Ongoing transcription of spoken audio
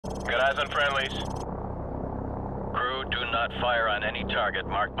Got eyes on friendlies. Crew, do not fire on any target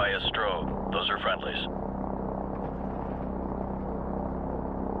marked by a strobe. Those are friendlies.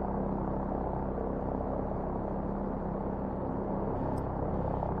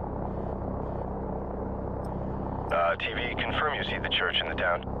 TV, confirm you see the church in the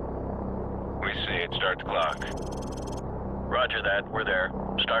town. We see it. Start the clock. Roger that. We're there.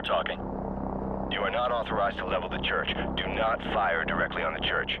 Start talking. You are not authorized to level the church. Do not fire directly on the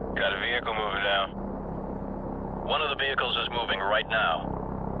church. Got a vehicle moving down. One of the vehicles is moving right now.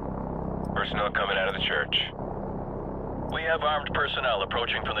 Personnel coming out of the church. We have armed personnel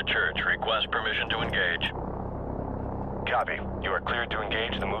approaching from the church. Request permission to engage. Copy. You are cleared to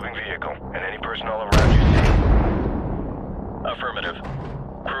engage the moving vehicle and any personnel around you see. Affirmative.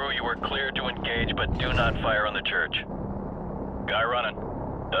 Crew, you are cleared to engage, but do not fire on the church. Guy running.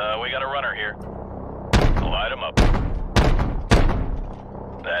 We got a runner here. Light him up.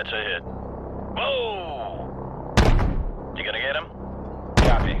 That's a hit. Whoa! You gonna get him?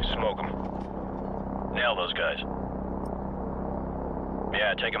 Copy. Smoke him. Nail those guys.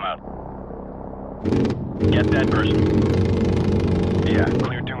 Yeah, take him out. Get that person. Yeah,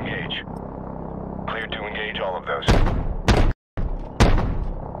 cleared to engage. Cleared to engage all of those.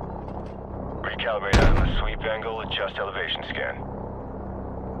 Recalibrate out of the sweep angle, adjust elevation scan.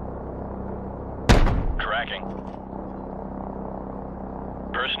 Tracking.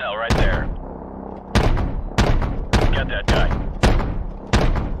 Personnel right there. Get that guy.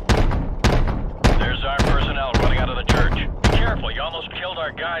 There's our personnel running out of the church. Be careful, you almost killed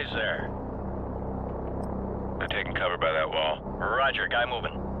our guys there. They're taking cover by that wall. Roger, guy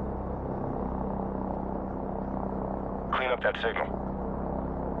moving. Clean up that signal.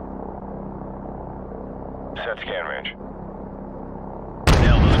 Set scan range.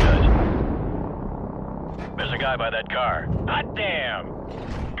 Nail those guys. There's a guy by that car. Hot damn!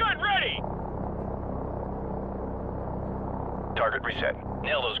 Gun ready! Target reset.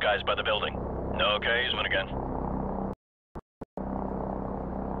 Nail those guys by the building. Okay, he's moving again.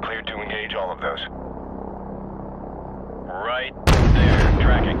 Cleared to engage all of those. Right there,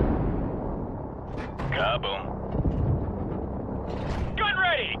 tracking. Kaboom. Gun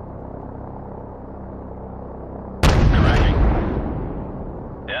ready! Tracking.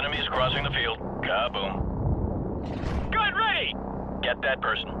 Enemies crossing the field. Kaboom. Gun ready! Get that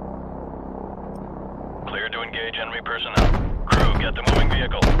person. Clear to engage enemy personnel. Crew, get the moving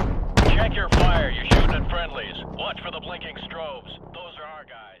vehicle. Check your fire. You're shooting at friendlies. Watch for the blinking strobes. Those are our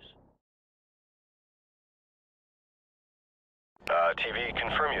guys. TV,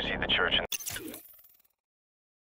 confirm you see the church in